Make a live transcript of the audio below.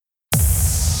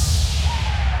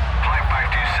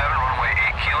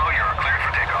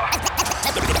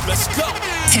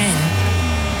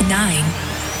9,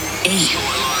 8,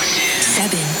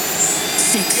 7,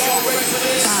 6, 5,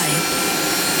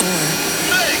 4,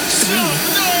 3,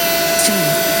 2,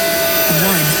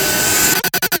 1.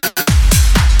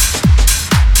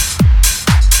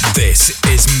 This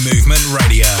is Movement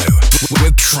Radio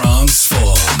with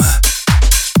Transform.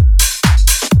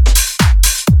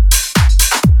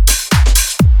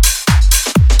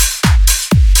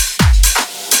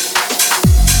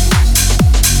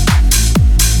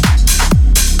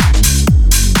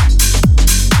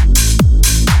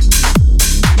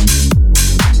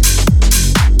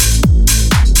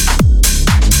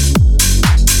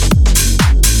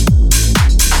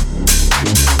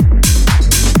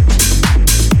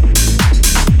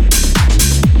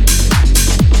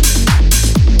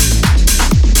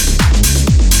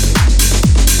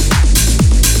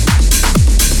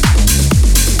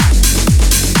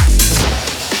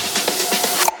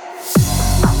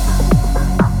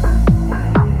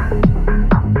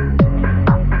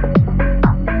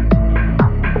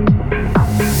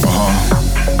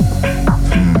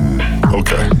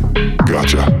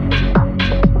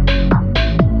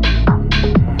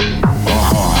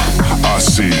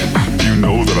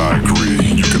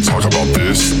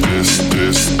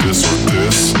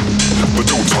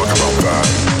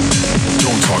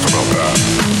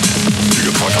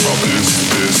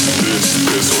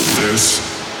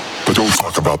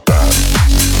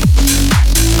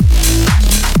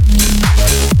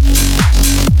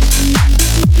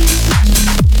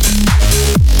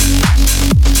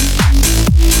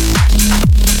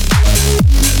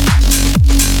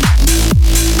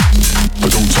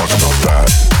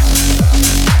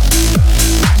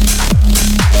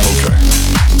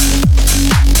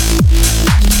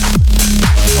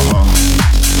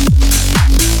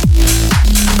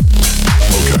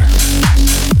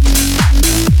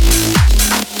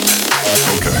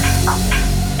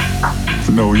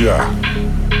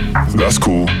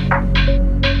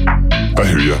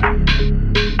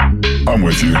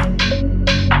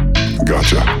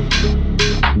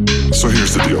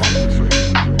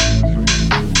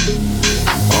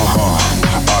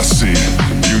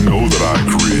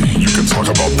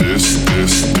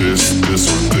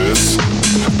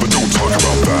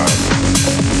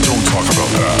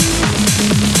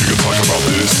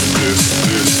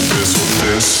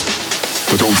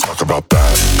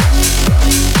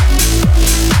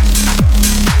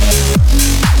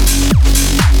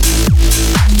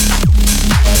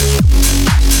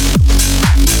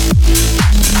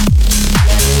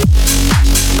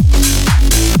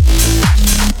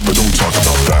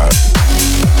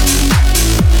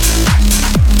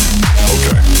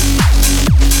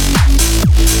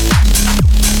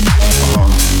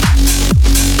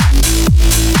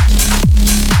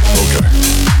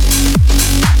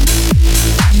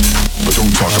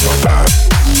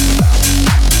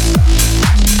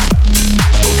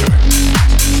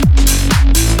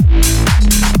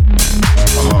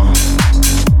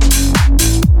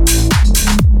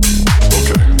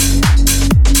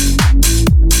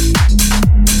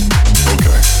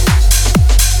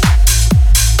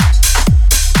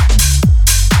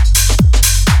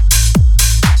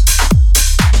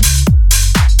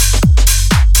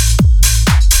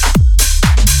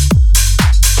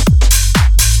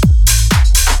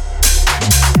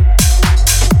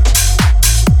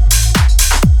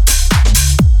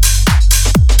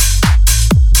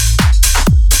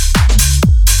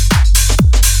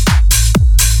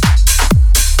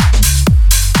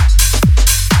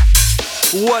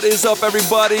 What is up,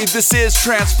 everybody? This is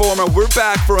Transformer. We're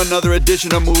back for another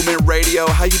edition of Movement Radio.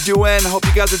 How you doing? I hope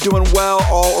you guys are doing well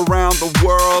all around the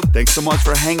world. Thanks so much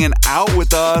for hanging out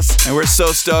with us, and we're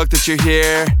so stoked that you're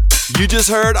here. You just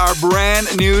heard our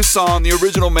brand new song, the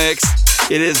original mix.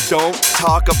 It is Don't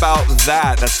Talk About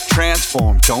That. That's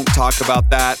Transform. Don't Talk About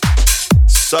That.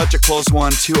 Such a close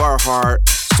one to our heart.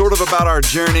 Sort of about our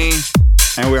journey.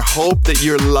 And we hope that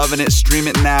you're loving it. Stream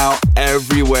it now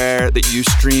everywhere that you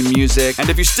stream music. And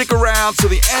if you stick around to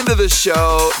the end of the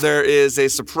show, there is a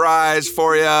surprise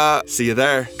for you. See you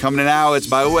there. Coming in now, it's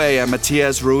by way of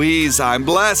Matias Ruiz. I'm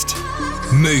blessed.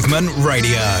 Movement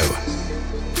Radio.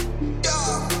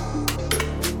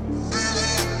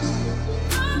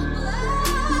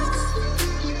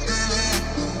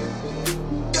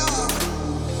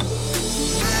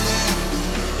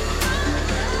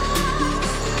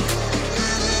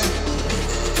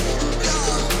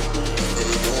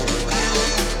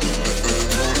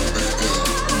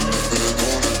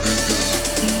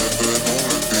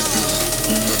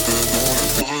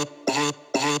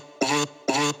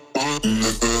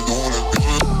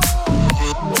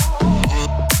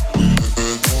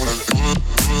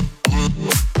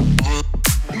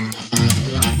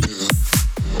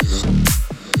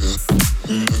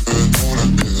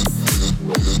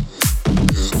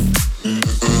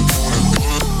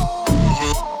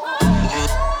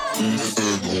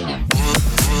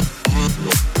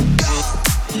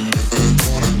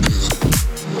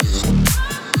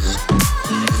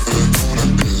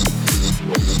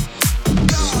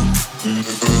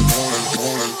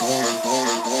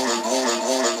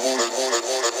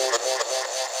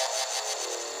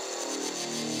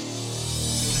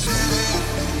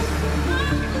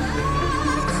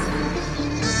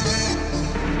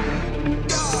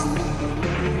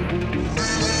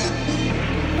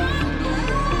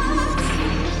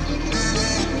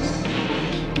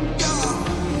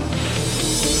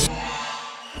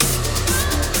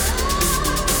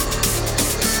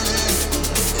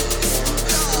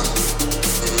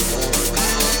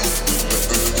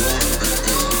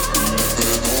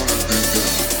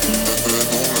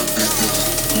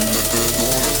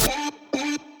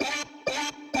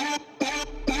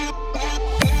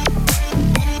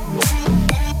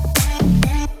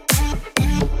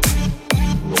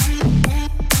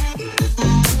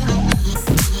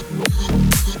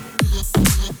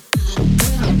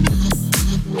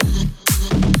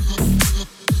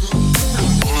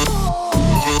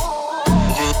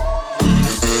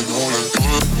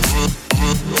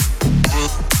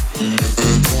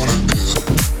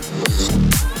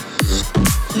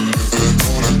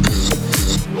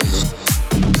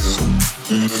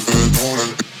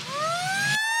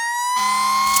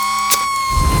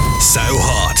 so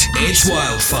hot, it's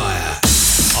wildfire.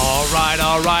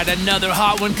 All right, another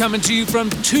hot one coming to you from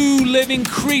Two Living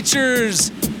Creatures.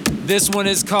 This one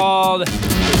is called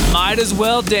Might As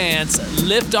Well Dance,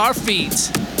 Lift Our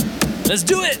Feet. Let's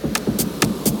do it.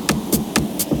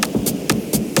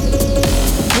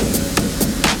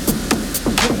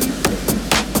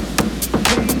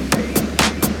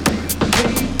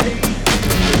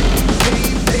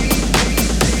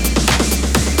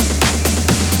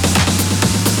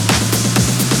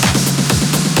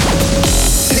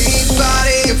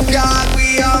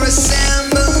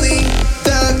 Assembling,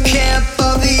 the camp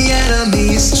of the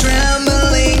enemy is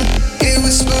trembling. It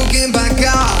was spoken by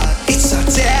God, it's our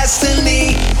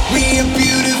destiny. We are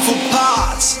beautiful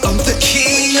parts of the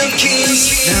King of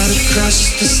Kings. Now to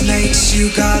crush the snakes, you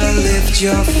gotta lift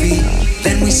your feet.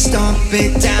 Then we stomp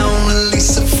it down,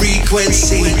 release a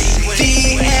frequency.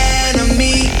 The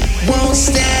enemy won't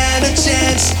stand a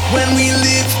chance when we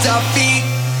lift our feet.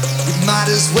 We might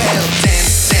as well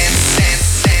dance, dance, dance.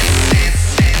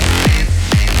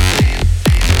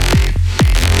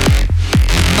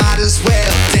 Might as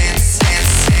well dance,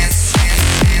 dance, dance, dance,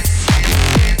 dance.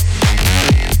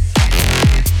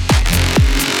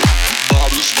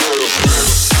 Might as well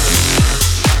dance.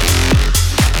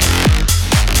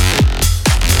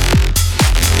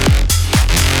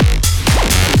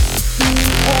 The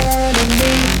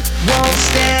enemy won't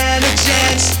stand a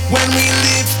chance when we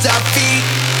lift our feet.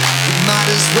 We might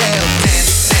as well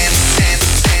dance, dance, dance,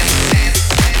 dance, dance.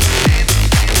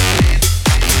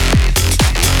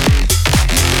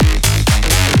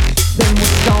 Then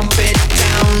we'll stomp it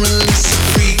down, release a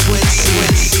frequency.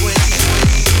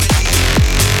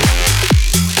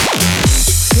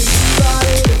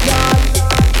 Body to God.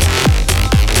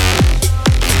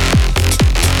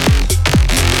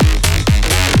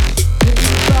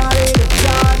 Body to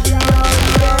God.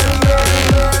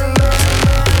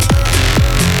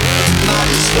 Might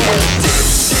as well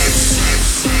dance, dance,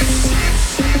 dance, dance.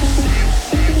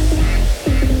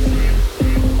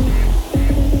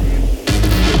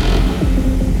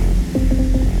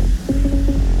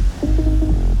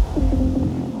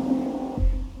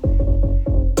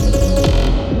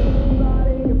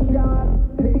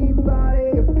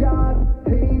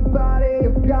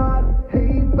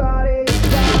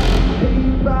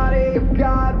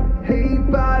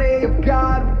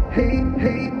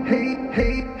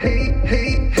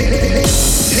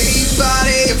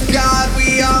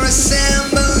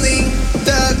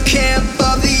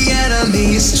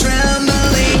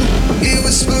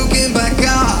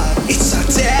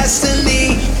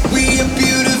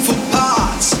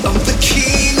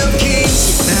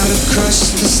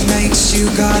 You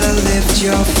gotta lift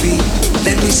your feet.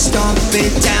 Then we stomp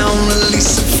it down,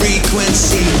 release a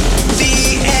frequency.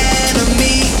 The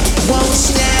enemy won't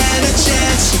stand a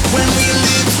chance when we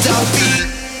lift our feet.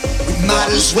 We might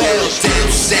as well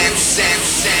dance, dance,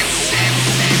 dance, dance,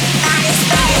 dance. Might as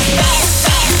well dance.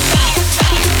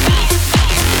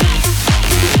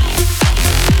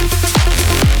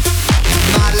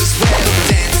 Might as well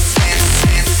dance, dance,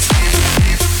 dance,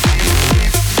 dance,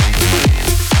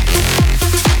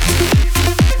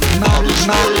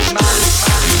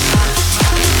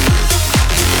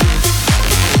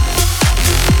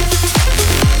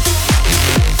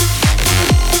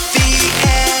 The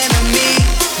enemy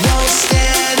won't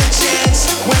stand a chance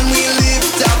when we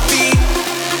lift our feet.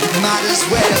 Might as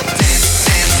well dance,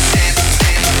 dance, dance,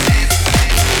 dance, dance.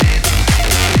 Might as well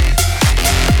dance.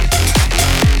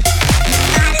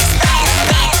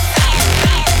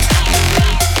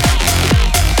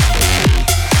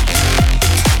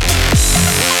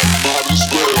 Might as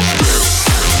well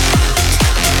dance.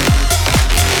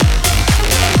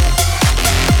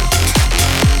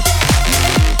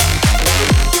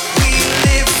 We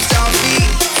lift our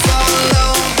feet,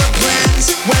 follow the plans.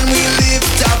 When we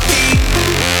lift our feet,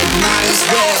 might as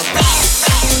well.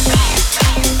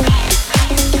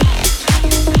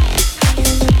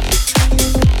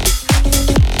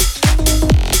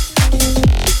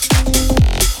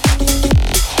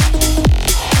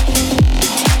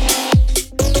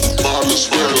 Might as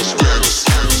well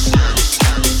dance.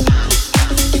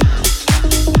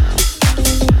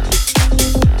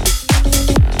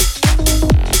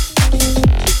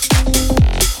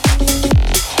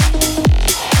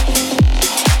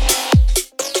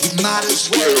 We might as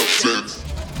well dance.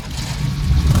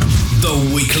 The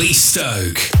Weekly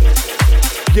Stoke.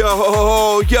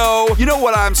 Yo, you know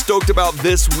what I'm stoked about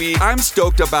this week? I'm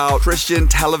stoked about Christian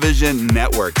Television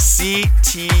Network,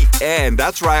 CTN.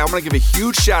 That's right, I'm gonna give a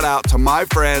huge shout out to my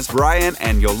friends Brian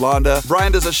and Yolanda.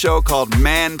 Brian does a show called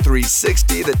Man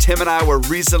 360 that Tim and I were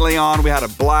recently on. We had a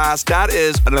blast. That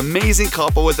is an amazing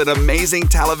couple with an amazing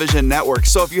television network.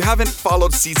 So if you haven't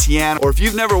followed CTN, or if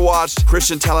you've never watched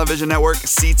Christian Television Network,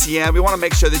 CTN, we wanna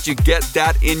make sure that you get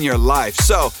that in your life.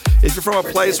 So if you're from a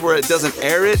place where it doesn't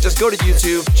air it, just go to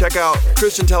YouTube, check out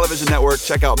Christian Television Network,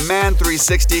 check out Man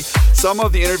 360. Some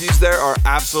of the interviews there are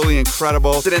absolutely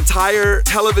incredible. It's an entire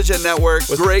television network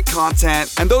with great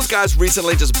content, and those guys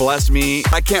recently just blessed me.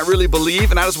 I can't really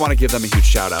believe, and I just want to give them a huge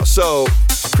shout out. So,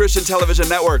 Christian Television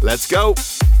Network, let's go.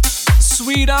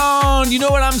 Sweet on. You know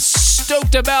what I'm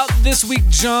stoked about this week,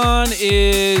 John,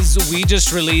 is we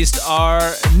just released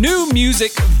our new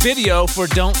music video for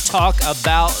Don't Talk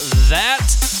About That.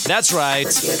 That's right.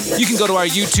 You can go to our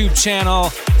YouTube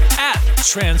channel at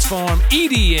Transform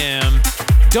EDM.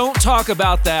 Don't Talk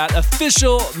About That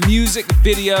official music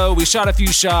video. We shot a few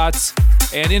shots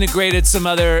and integrated some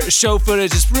other show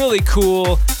footage. It's really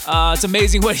cool. It's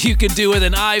amazing what you can do with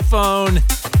an iPhone.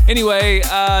 Anyway,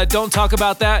 Don't Talk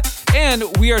About That. And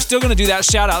we are still going to do that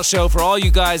shout-out show for all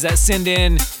you guys that send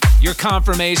in your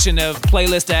confirmation of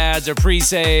playlist ads or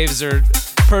pre-saves or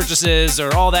purchases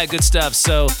or all that good stuff.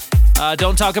 So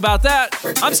don't talk about that.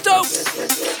 I'm stoked.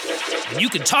 You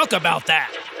can talk about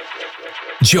that.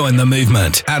 Join the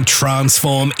movement at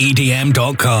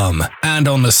transformedm.com and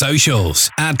on the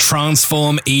socials at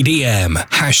transformedm.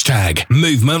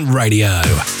 #Movement Radio.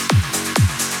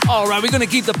 All right, we're going to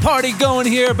keep the party going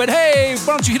here, but hey,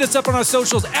 why don't you hit us up on our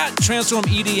socials at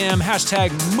TransformEDM,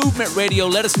 #Movement Radio.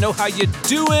 Let us know how you're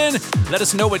doing. Let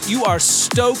us know what you are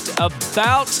stoked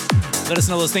about. Let us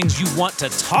know those things you want to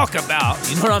talk about.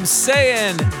 You know what I'm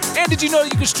saying? And did you know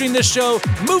you can stream this show,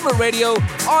 Movement Radio,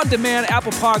 on demand,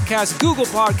 Apple Podcasts, Google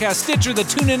Podcasts, Stitcher, the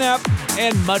TuneIn app,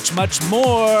 and much, much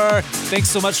more. Thanks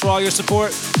so much for all your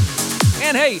support.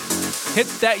 And hey, hit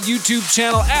that YouTube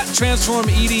channel at Transform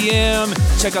EDM.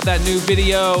 Check out that new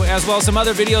video, as well as some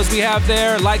other videos we have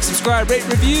there. Like, subscribe, rate,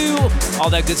 review,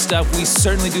 all that good stuff. We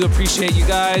certainly do appreciate you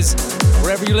guys.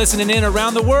 Wherever you're listening in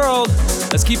around the world,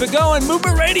 let's keep it going.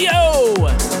 Movement Radio!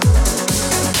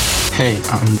 Hey,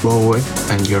 I'm Bowie,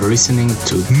 and you're listening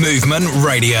to Movement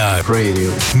Radio.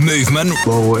 Movement.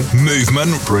 Bowie.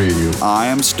 Movement Radio. I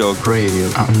am stoked. Radio.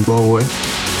 I'm Bowie.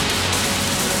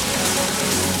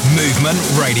 Movement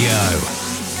Radio.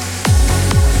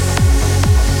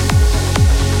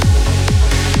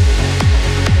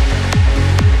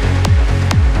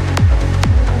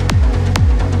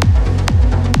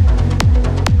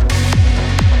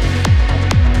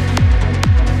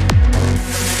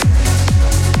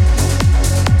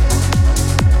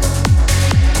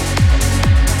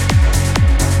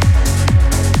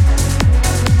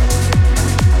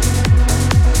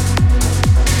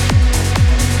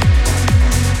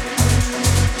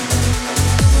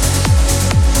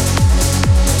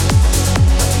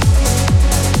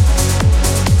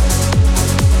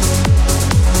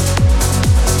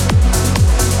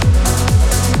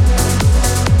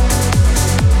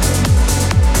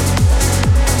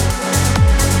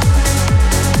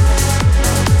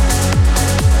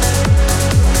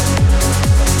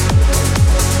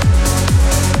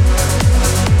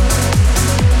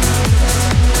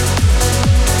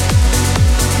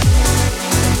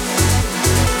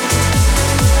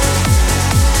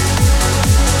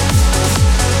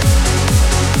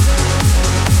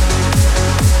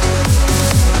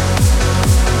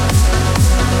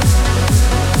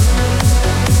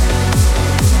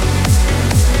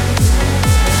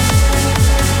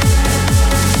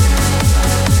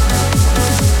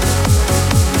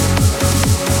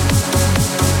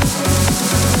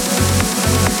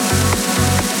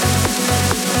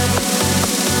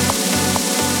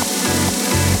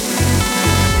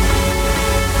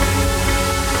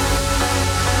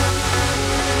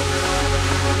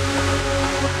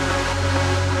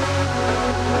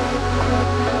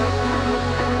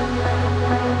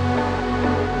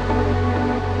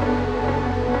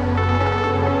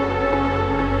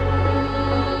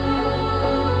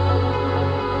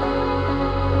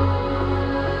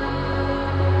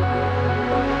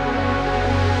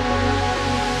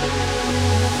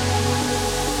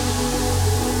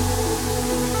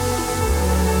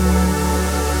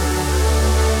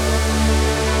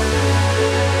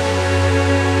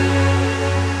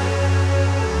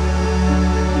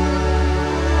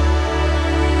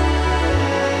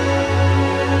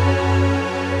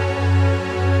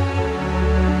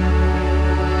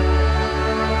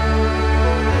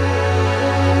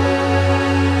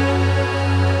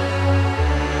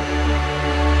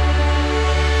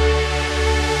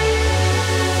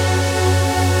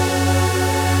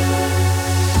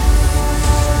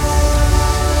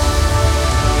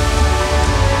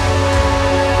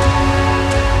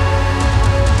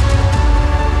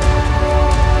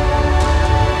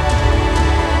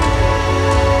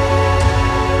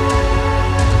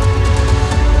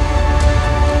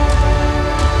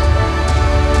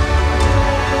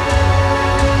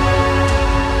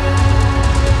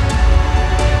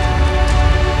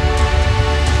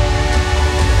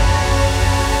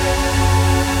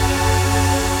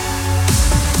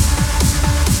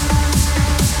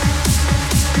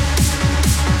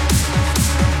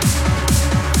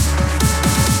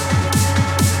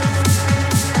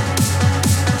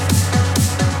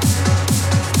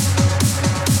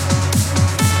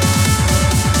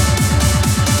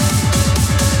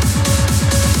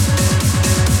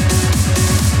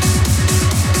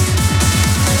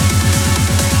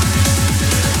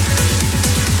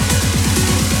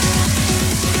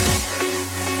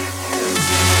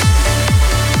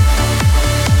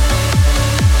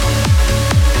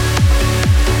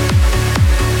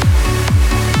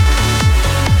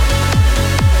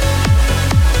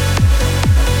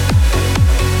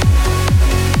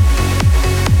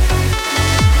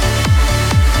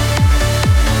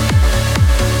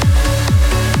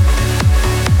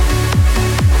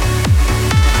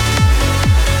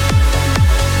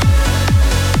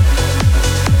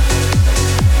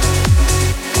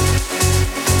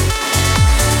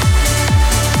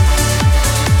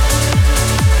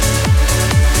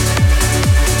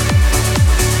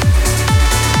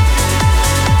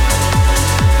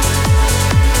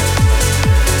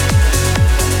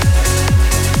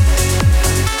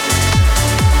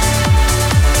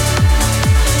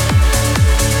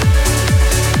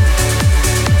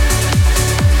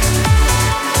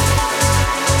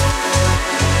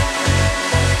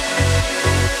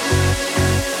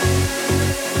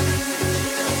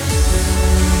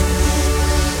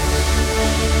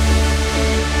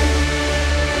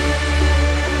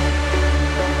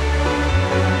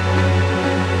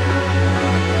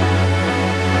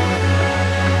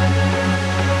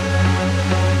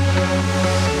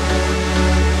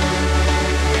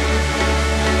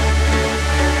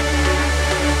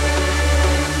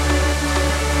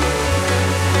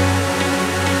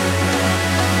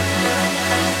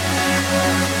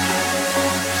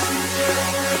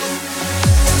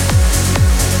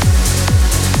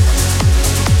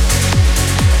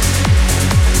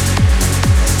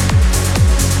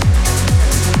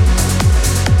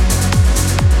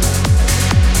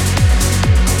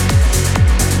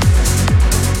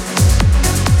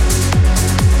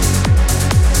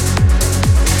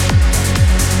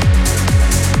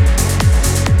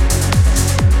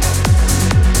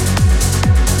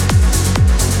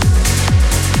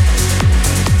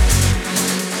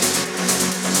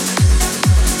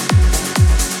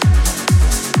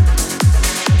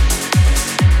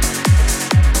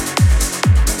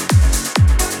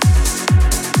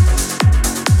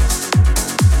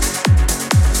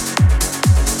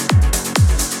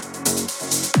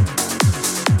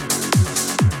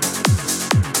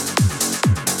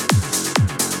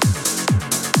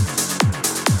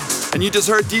 And you just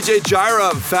heard DJ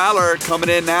Jireh Fowler coming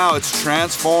in now. It's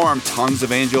Transform, Tongues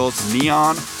of Angels,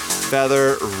 Neon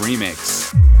Feather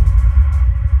Remix.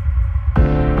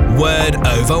 Word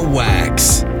over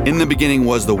wax. In the beginning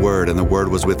was the Word, and the Word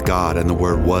was with God, and the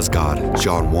Word was God.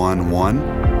 John 1:1,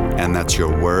 and that's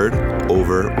your word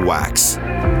over wax.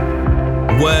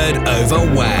 Word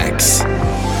over wax.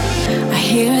 I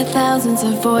hear thousands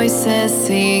of voices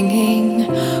singing,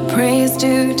 praise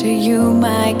due to you,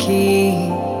 my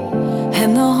King.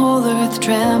 And the whole earth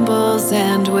trembles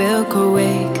and will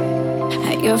quake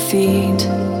at your feet.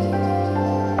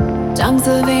 Tongues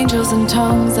of angels and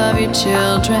tongues of your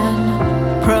children,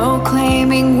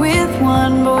 proclaiming with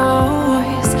one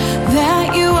voice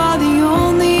that you are the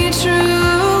only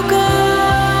true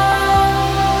God.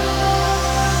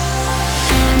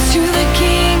 To the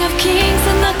King of Kings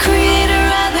and the Creator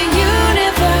of the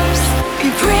universe,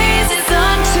 be praises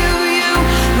unto you.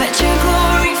 Let your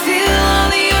glory fill all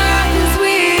the earth as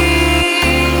we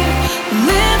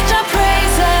lift our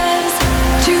praises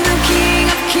to the King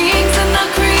of Kings and the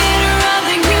Creator of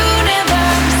the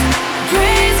universe.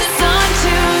 Praises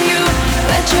unto you.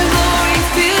 Let your glory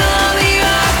fill all the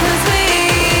earth as we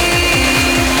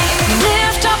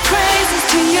lift our praises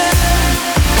to you.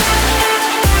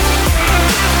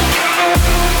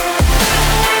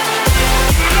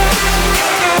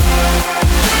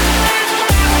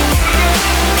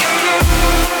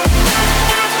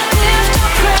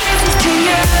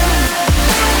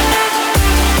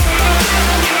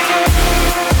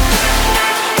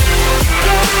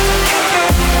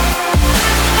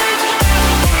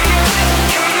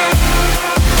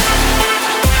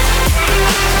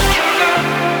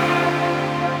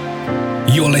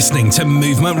 You're listening to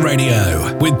Movement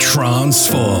Radio with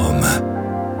Transform.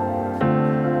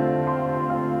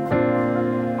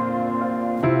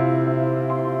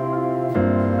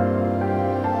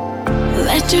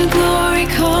 Let your glory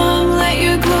come, let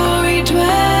your glory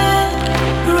dwell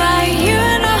right here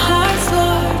in our hearts,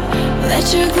 Lord.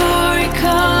 Let your glory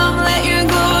come, let your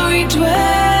glory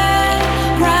dwell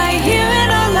right here in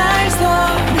our lives,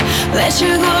 Lord. Let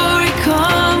your glory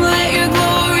come, let your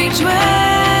glory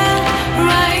dwell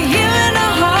right here in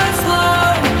our hearts,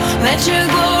 Lord. Let your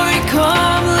glory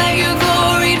come, let your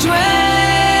glory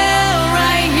dwell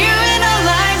right here in our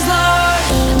lives, Lord.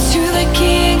 To the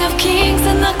King of Kings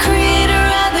and the Creator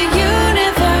of the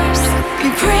universe, be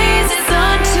praises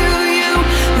unto you.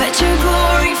 Let your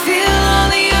glory fill all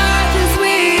the earth as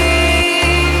we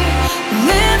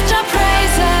lift our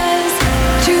praises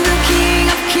to the King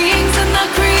of Kings and the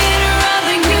Creator of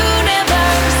the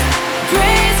universe.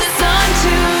 Praises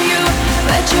unto you.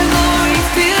 Let your glory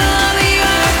fill all the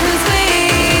earth as we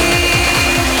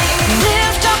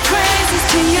lift our praises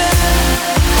to you.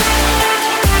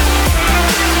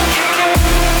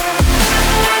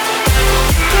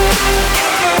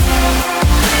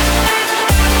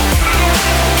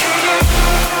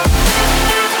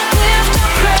 Lift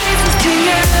our praises to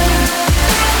you.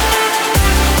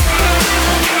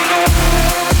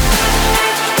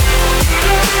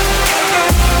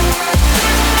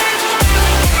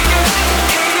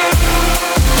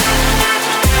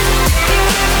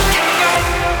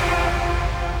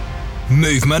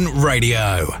 Movement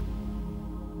Radio.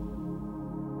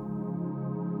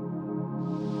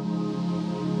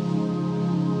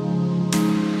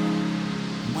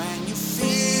 When you're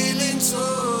feeling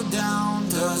so down,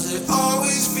 does it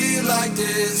always feel like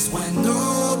this when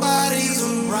nobody's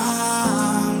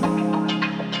around?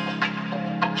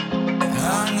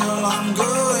 I know I'm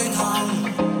going home.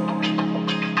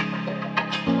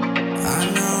 I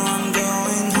know I'm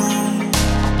going home.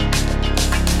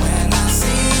 When I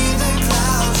see the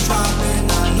clouds dropping,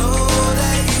 I know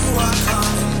that you are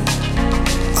coming.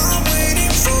 I'm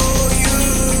waiting for you.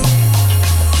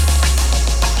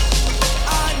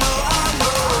 I know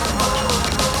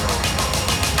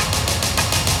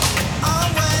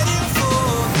I'm waiting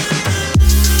for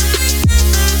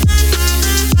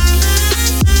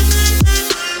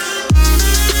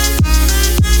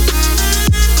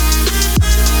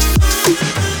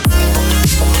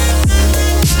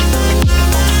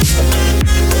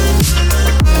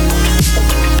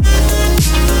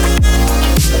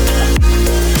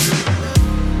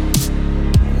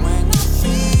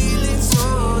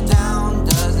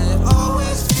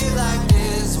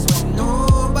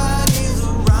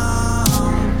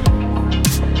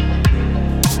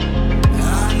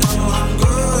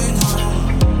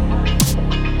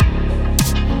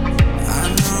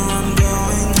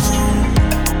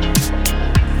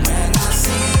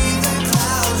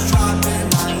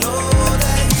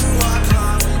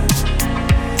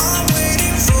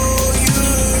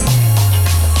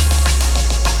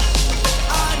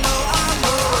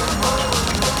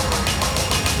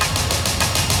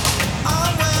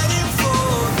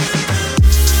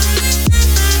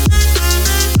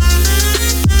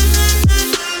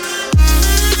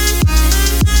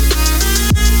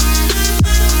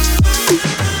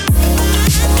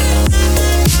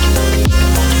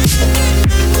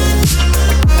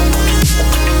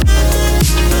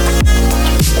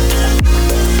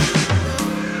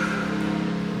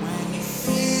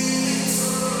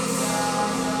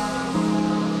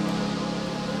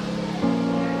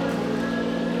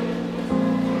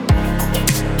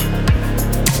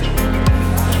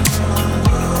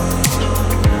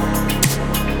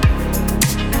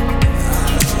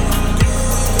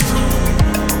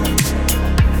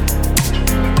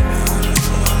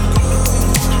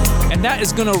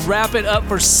is going to wrap it up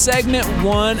for segment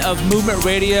 1 of Movement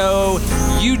Radio.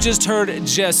 You just heard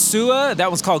Jesua. That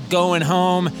one's called Going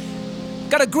Home.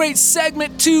 Got a great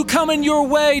segment 2 coming your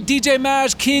way. DJ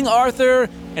Maj, King Arthur,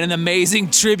 and an amazing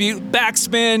tribute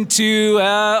backspin to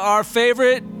our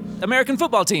favorite American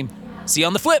football team. See you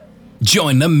on the flip.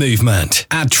 Join the movement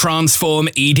at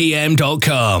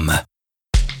transformedm.com.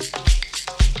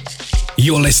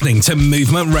 You're listening to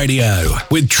Movement Radio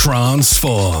with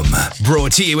Transform.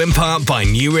 Brought to you in part by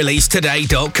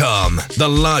NewReleaseToday.com, the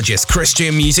largest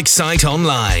Christian music site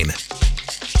online.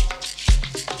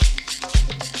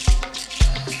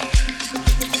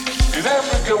 In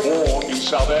Africa, born in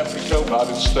South Africa,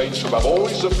 United States, and I've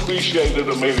always appreciated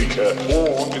America.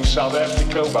 Born in South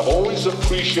Africa, I've always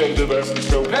appreciated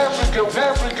Africa. In Africa,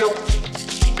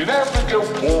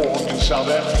 born in South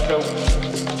Africa.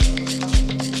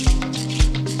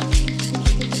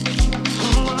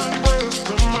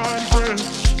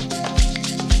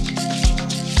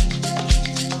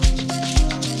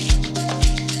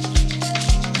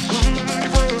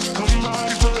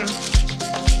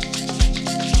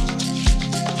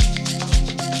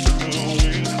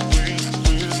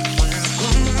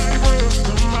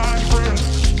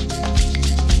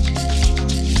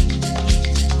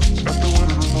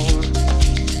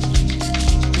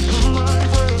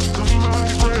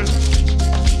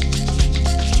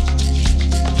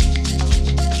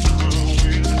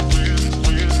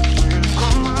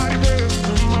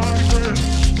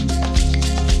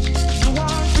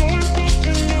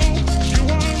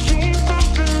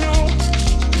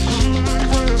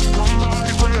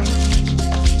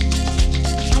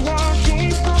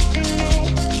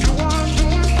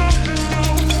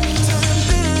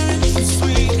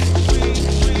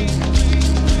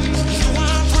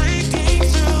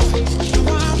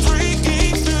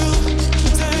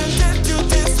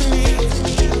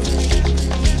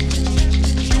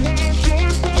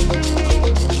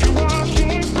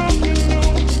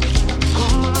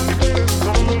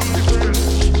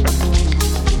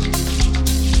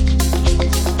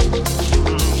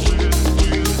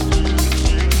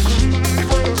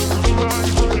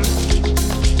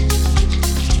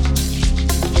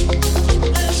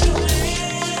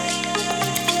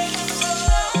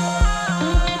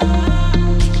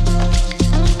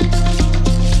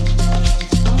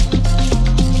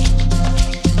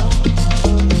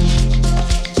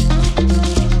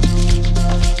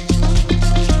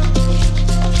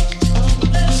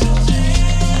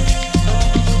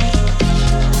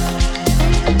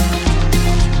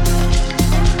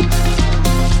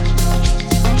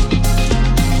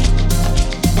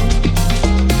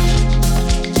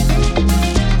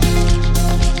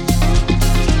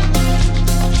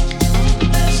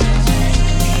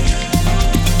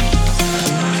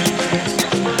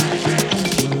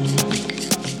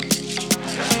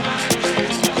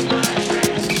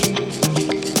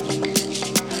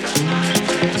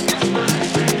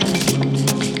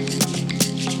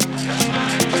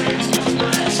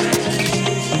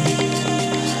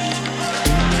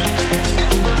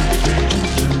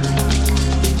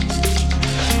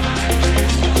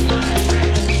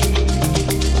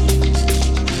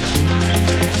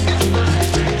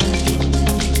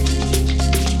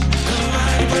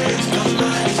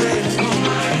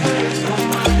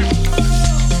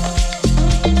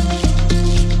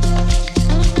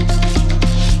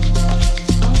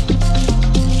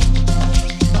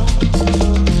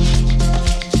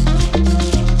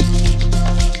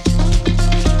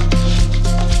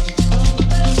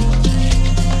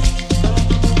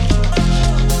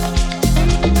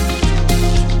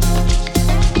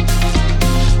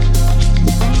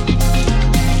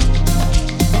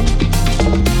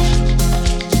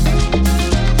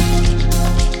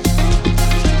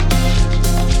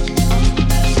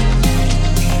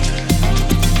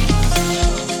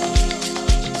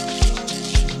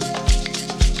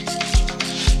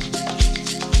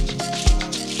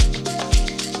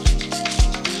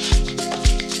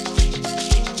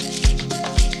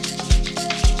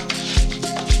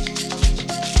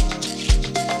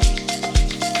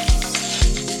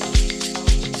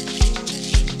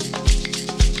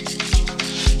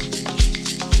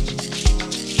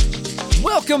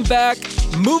 Welcome back.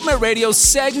 Movement Radio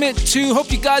segment 2.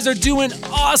 Hope you guys are doing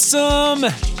awesome.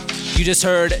 You just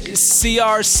heard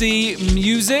CRC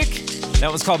Music.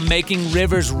 That was called Making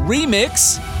Rivers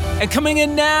Remix. And coming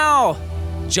in now,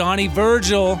 Johnny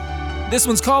Virgil. This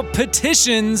one's called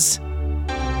Petitions.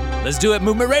 Let's do it,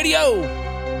 Movement Radio.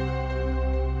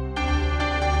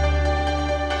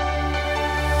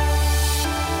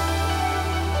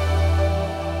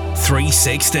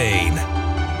 .316.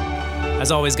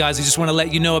 As always, guys, we just want to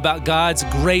let you know about God's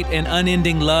great and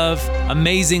unending love,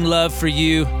 amazing love for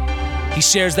you. He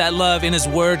shares that love in his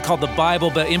word called the Bible,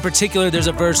 but in particular, there's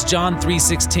a verse, John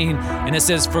 3:16, and it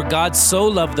says, "For God so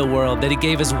loved the world that he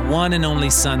gave his one and only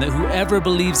Son, that whoever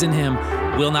believes in him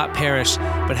will not perish,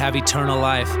 but have eternal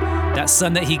life." That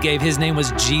Son that he gave, his name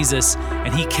was Jesus,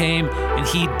 and he came and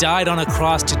he died on a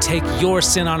cross to take your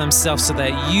sin on himself so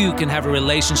that you can have a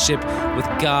relationship with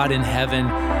God in heaven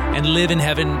and live in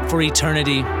heaven for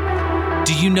eternity.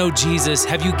 Do you know Jesus?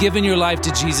 Have you given your life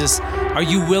to Jesus? Are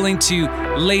you willing to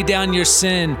lay down your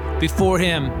sin before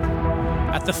him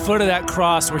at the foot of that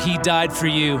cross where he died for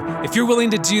you? If you're willing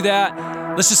to do that,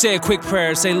 let's just say a quick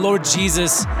prayer. Say, "Lord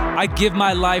Jesus, I give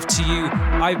my life to you.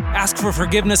 I ask for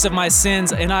forgiveness of my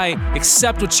sins, and I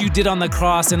accept what you did on the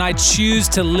cross, and I choose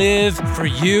to live for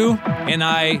you, and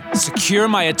I secure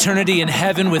my eternity in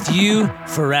heaven with you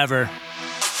forever."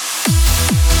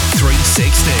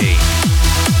 360.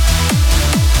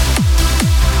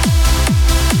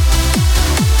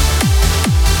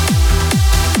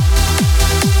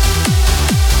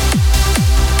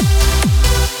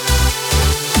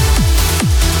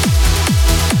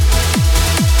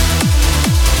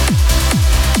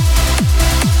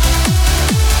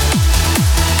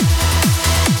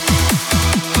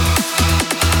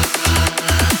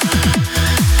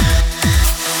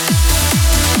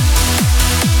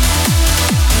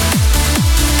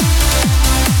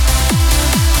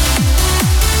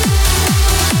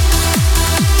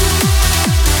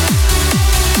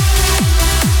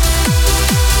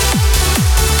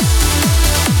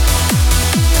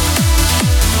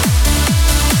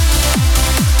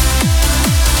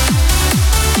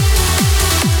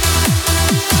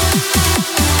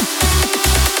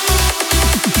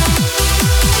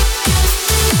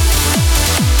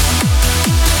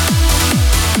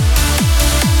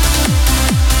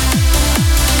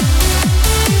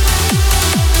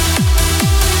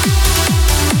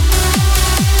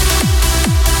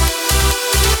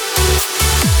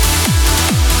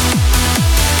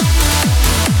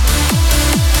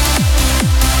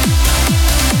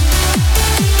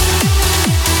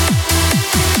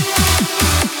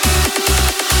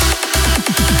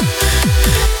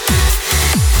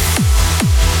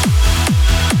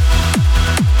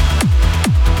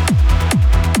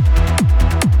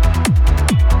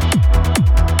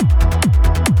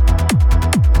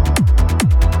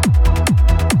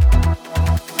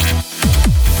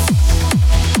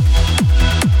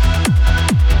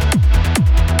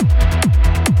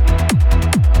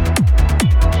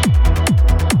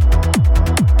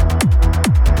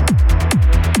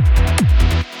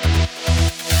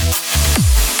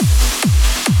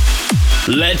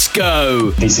 Let's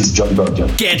go. This is Johnny Burger.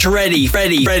 Get ready.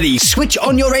 Switch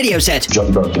on your radio set.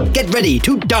 Johnny Burger. Get ready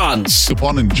to dance.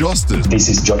 Upon injustice. This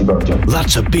is Johnny Burger.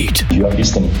 That's a beat. You are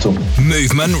listening to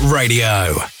Movement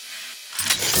Radio.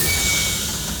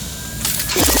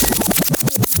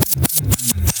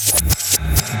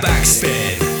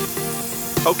 Backspin.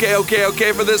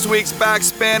 Okay, for this week's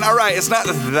Backspin. All right, it's not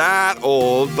that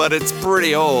old, but it's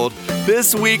pretty old.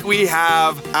 This week we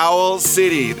have Owl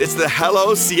City. It's the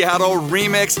Hello Seattle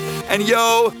remix. And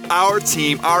yo, our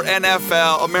team, our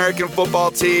NFL American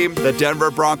football team, the Denver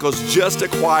Broncos, just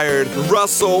acquired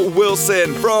Russell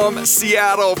Wilson from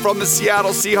Seattle, from the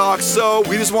Seattle Seahawks. So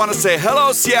we just want to say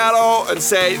hello, Seattle, and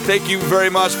say thank you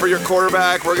very much for your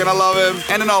quarterback. We're going to love him.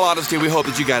 And in all honesty, we hope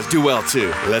that you guys do well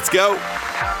too. Let's go.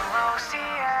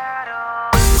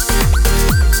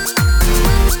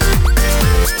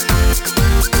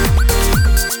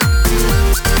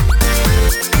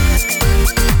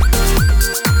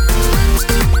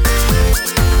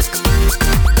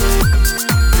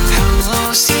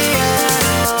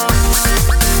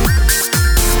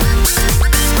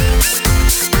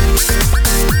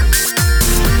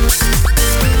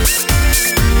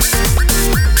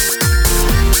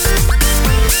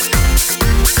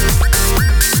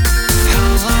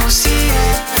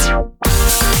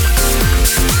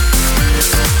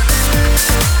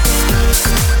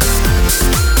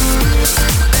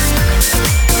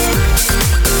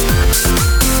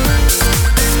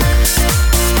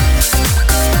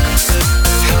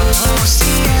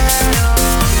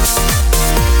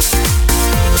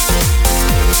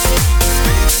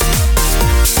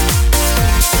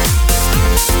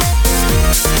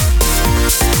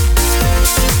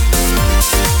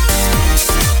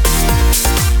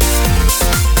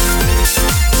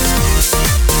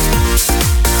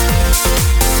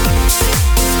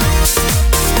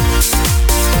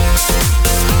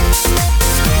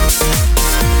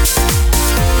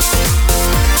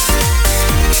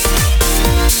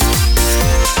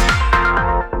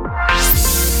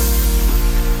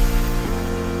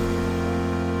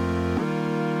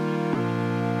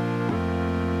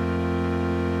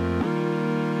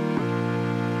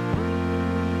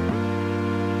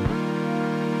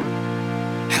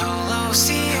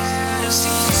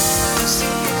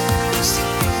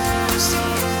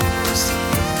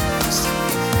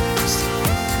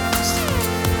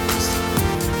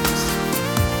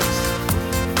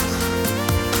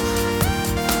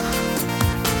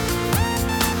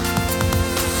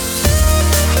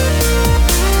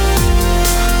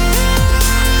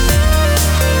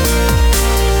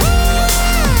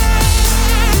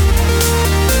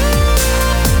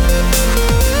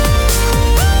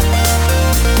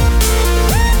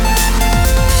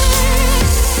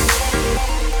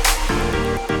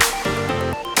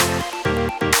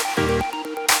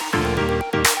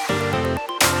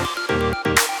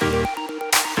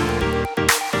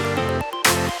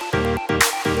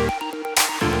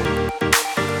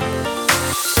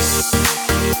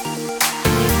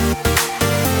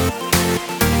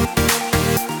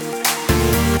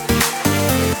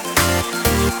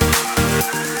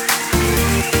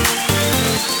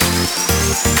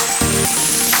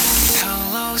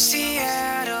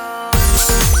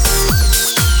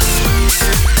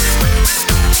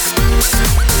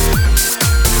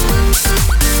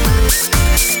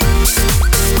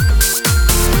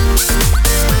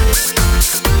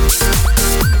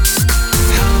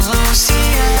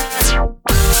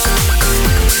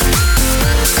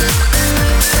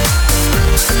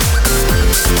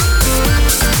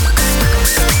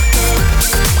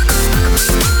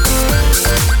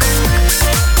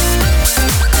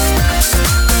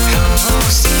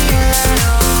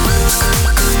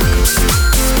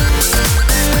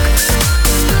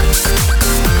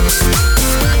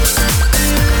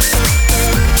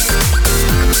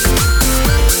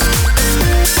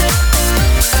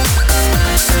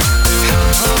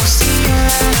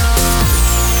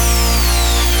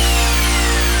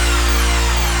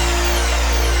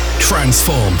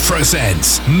 Transform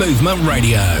presents Movement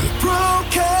Radio.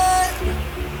 Broken,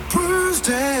 bruised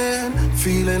and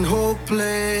feeling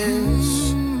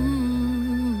hopeless.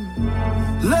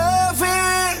 Love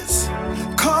is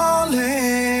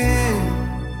calling.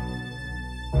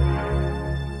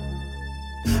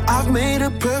 I've made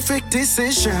a perfect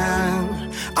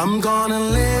decision. I'm gonna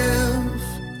live.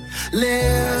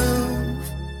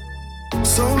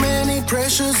 So many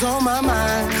pressures on my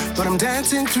mind, but I'm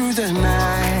dancing through the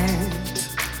night.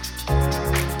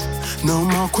 No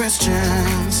more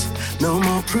questions, no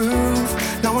more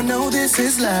proof. Now I know this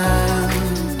is love.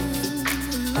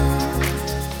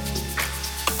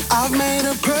 I've made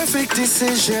a perfect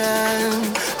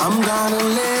decision. I'm gonna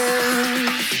live.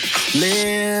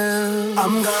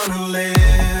 I'm gonna live.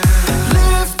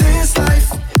 Live this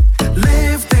life,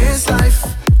 live this life,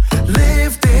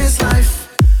 live this life.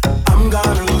 I'm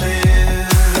gonna live.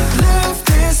 Live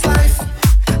this life,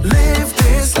 live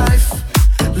this life,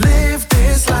 live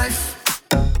this life.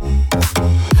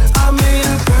 I made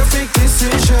a perfect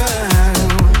decision.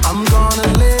 I'm gonna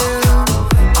live,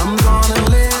 I'm gonna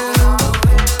live.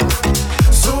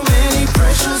 So many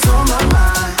pressures on my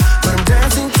mind, but I'm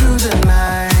dancing through the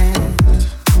night.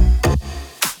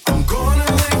 I'm gonna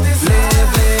live this life.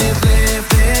 Live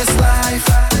this life.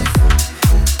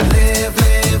 Live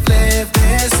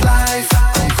this life.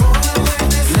 I'm gonna live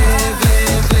this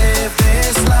live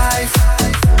this life.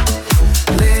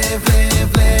 Live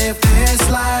this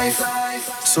life.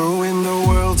 So when the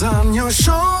world's on your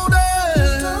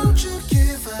shoulders, don't you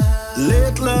give up.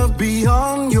 Let love be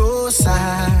on your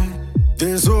side.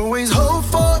 There's always hope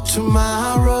for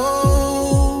tomorrow.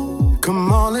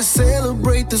 Come on, let's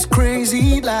celebrate this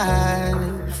crazy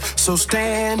life. So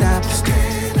stand up,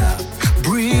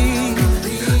 breathe.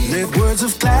 Let words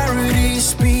of clarity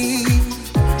speak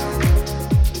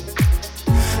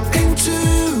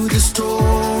into the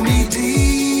stormy deep.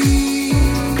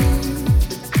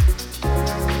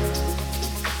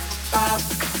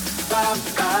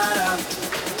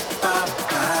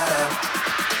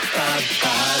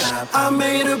 I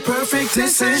made a perfect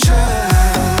decision.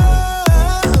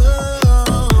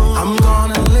 I'm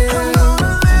gonna live.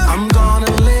 I'm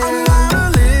gonna live.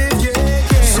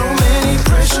 So many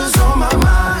pressures on my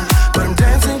mind, but I'm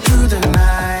dancing through the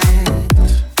night.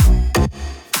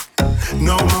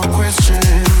 No more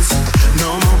questions, no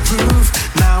more proof.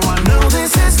 Now I know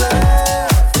this is love.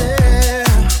 Yeah.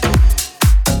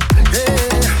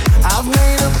 I've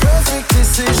made a perfect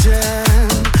decision.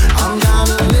 I'm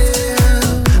gonna live.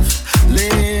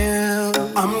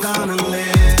 I'm gonna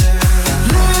live.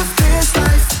 Live this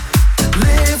life.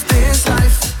 Live this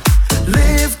life.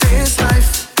 Live this life.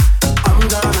 I'm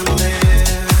gonna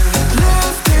live.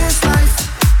 Live this life.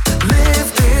 Live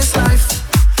this life.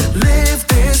 Live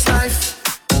this life.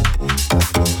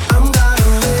 I'm gonna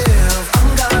live. I'm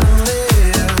gonna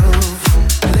live.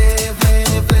 Live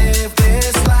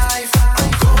this life.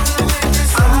 I'm gonna live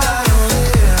this life.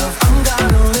 I'm gonna live. I'm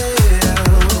gonna live.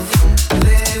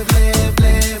 Live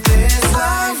this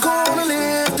life. I'm gonna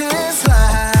live this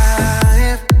life.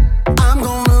 I'm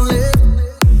gonna live this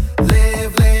life.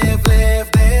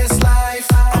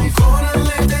 I'm gonna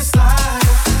live this life.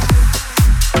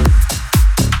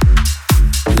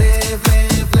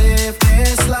 Live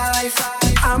this life.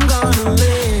 I'm gonna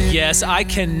live. Yes, I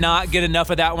cannot get enough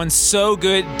of that one. So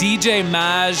good. DJ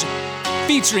Maj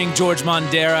featuring George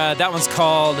Mondera. That one's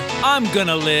called I'm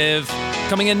Gonna Live.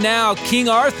 Coming in now, King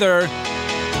Arthur,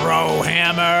 Bro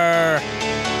Hammer.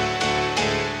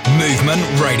 Movement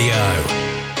Radio.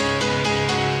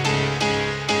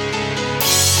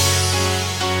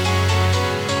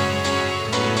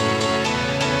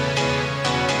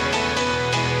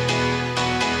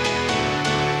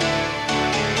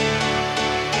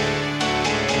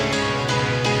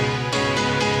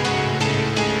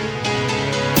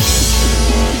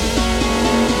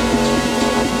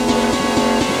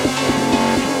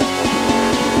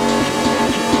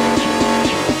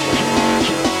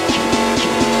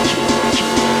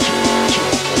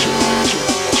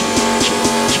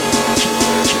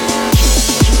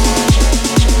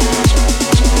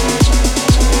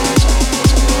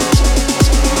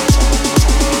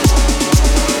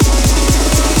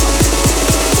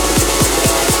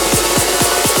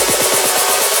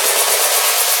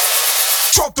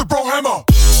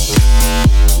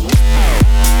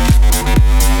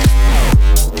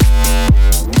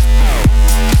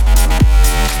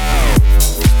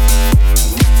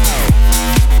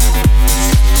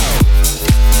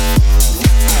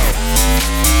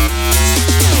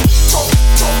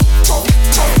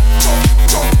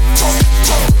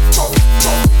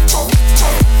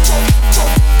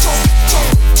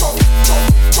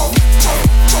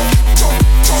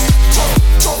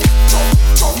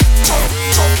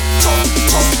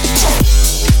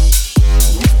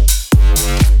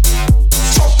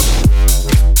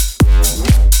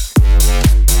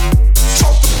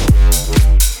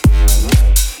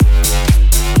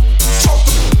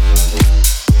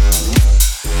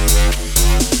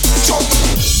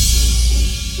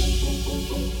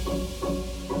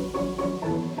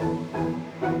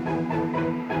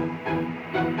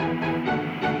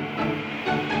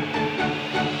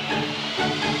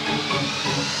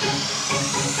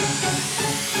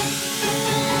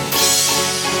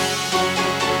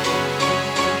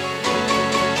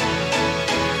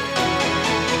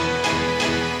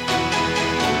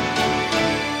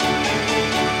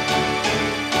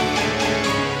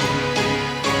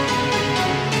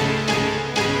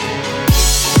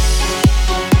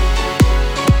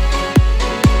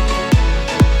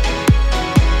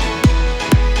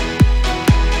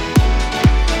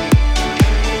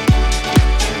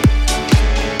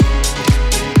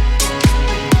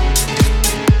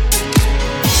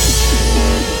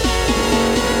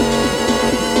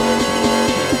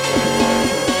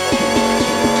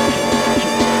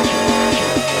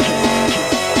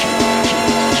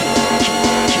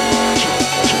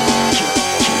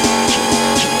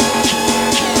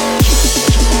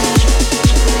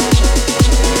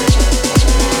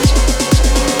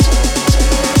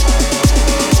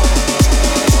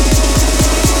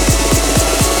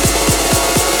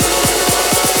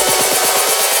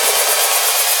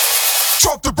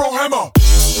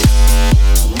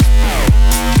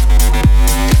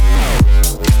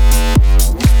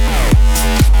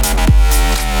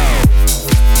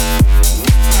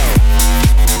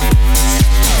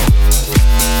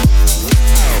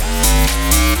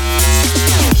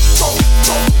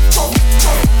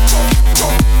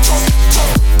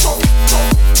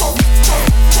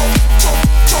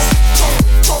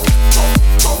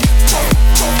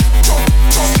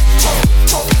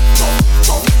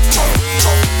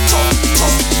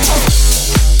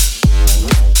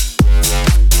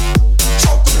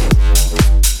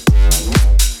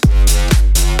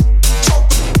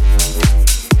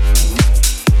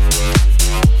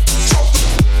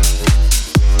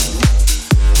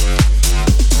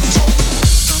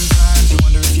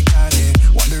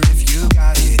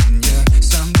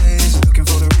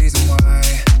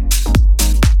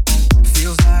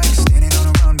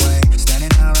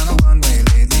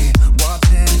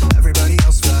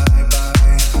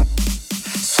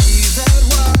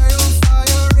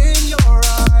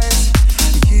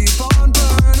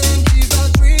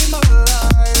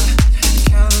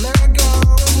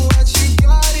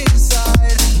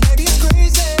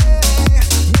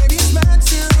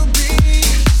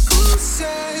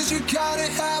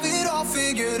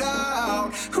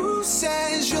 Who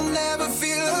says you'll never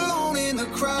feel alone in the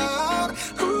crowd?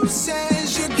 Who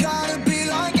says you gotta be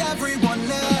like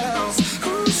everyone else?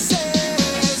 Who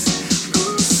says?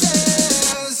 Who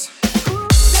says? Who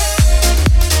says?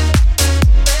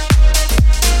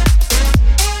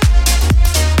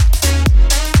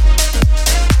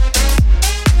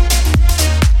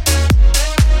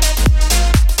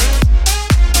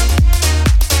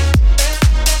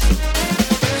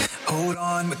 Hold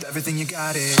on, with everything you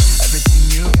got it, everything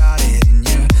you got it in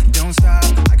you. Don't stop,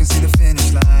 I can see the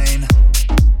finish line.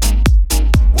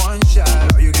 One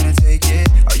shot, are you gonna take it?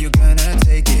 Are you gonna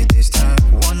take it this time?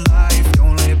 One life,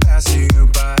 don't let it pass you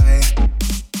by.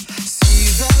 See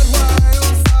that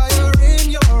wildfire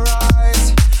in your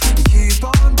eyes. Keep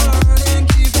on burning,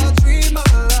 keep that dream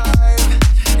alive.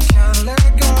 Can't let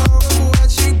go of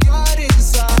what you got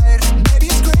inside. Maybe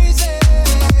it's crazy,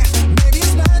 maybe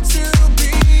it's meant to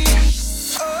be.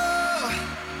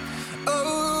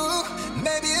 Oh,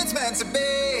 maybe it's meant to be.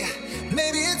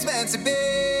 Maybe it's meant to be.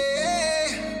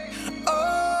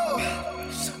 Oh,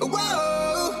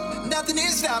 whoa, nothing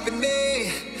is stopping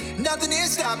me. Nothing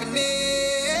is stopping me.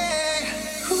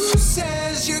 Who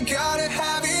says you gotta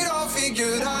have it all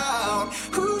figured out?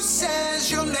 Who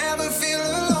says you'll never feel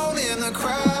alone in the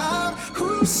crowd?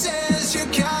 Who says you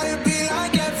gotta be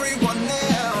like everyone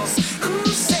else? Who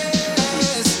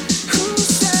says? Who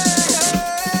says?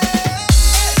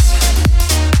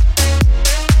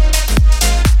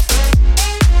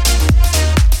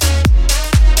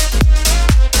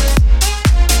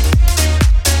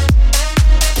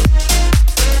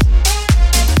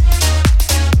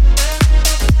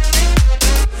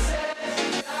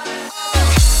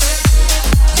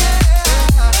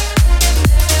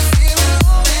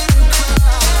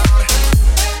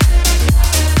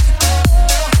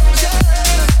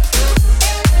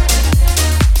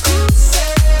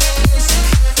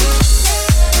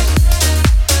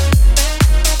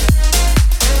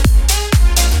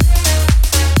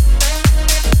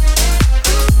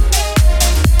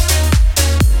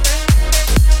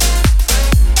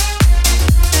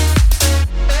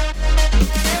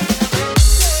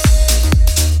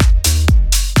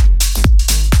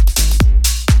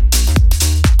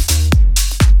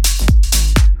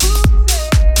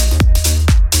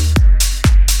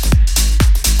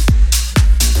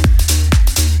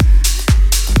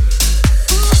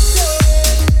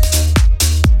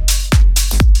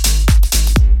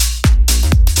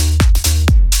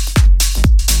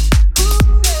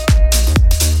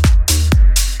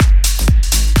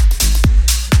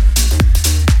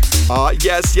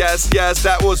 Yes,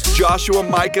 that was Joshua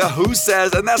Micah, Who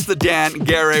Says, and that's the Dan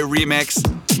Gare remix.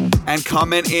 And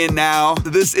coming in now,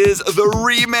 this is the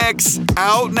remix,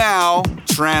 out now,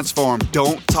 Transform,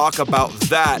 Don't Talk About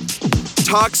That.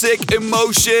 Toxic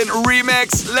Emotion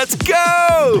remix, let's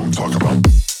go! Don't talk about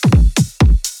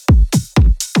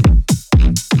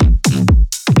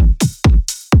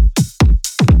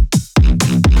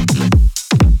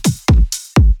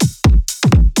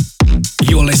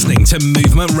You're listening to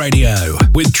Movement Radio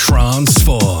with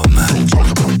Transform.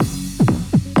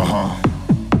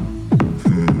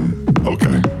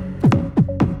 Okay.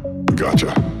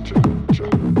 Gotcha.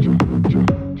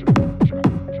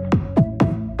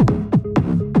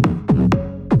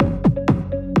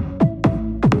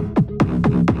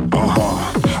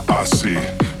 I see.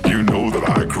 You know that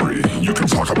I agree. You can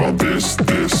talk about this,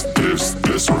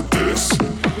 or this.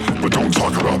 But don't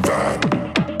talk about that.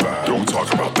 Don't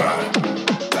talk about that.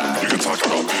 You can talk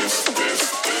about this, or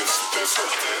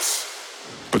this.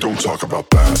 But don't talk about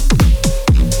that.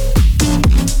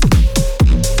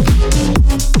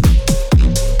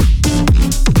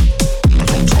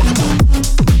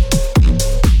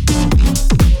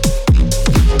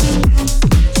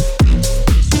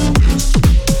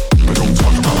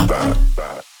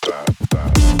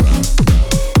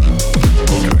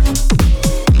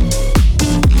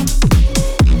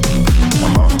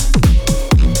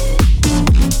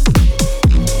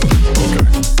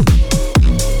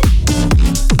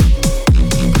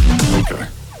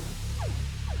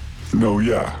 No,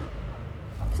 yeah,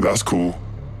 that's cool.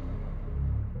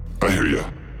 I hear ya.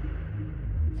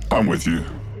 I'm with you.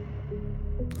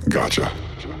 Gotcha.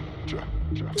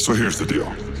 So here's the deal.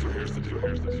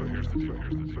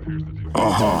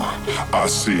 I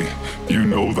see. You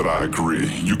know that I agree.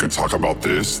 You can talk about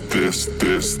this,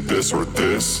 or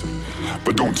this.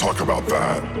 But don't talk about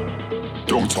that.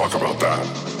 Don't talk about that.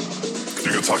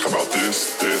 You can talk about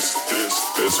this,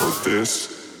 or this.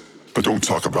 But don't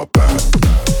talk about that.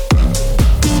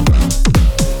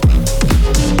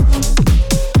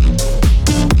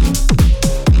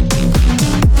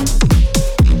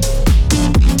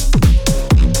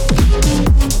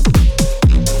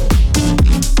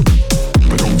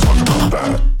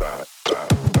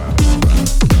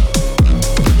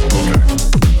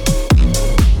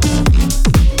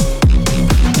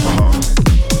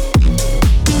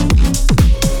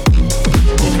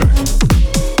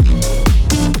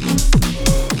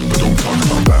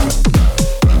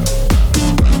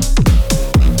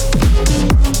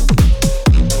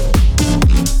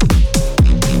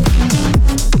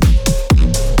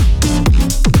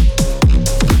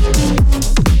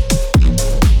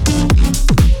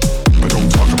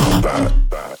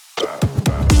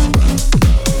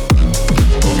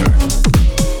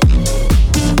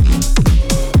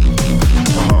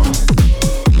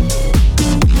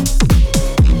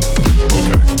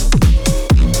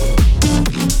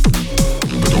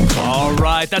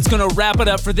 that's going to wrap it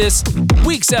up for this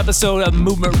week's episode of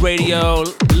Movement Radio,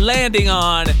 landing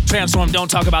on Transform Don't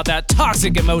Talk About That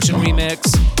Toxic Emotion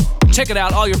remix. Check it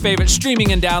out, all your favorite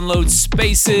streaming and download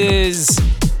spaces.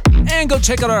 And go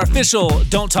check out our official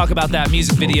Don't Talk About That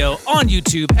music video on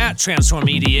YouTube at Transform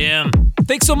EDM.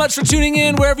 Thanks so much for tuning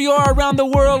in wherever you are around the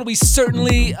world. We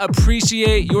certainly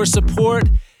appreciate your support.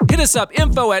 Hit us up,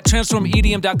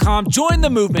 info@transformedm.com. Join the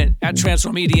movement at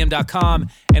transformedm.com.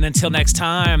 And until next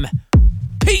time,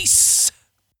 peace.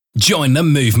 Join the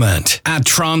movement at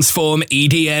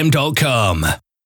transformedm.com.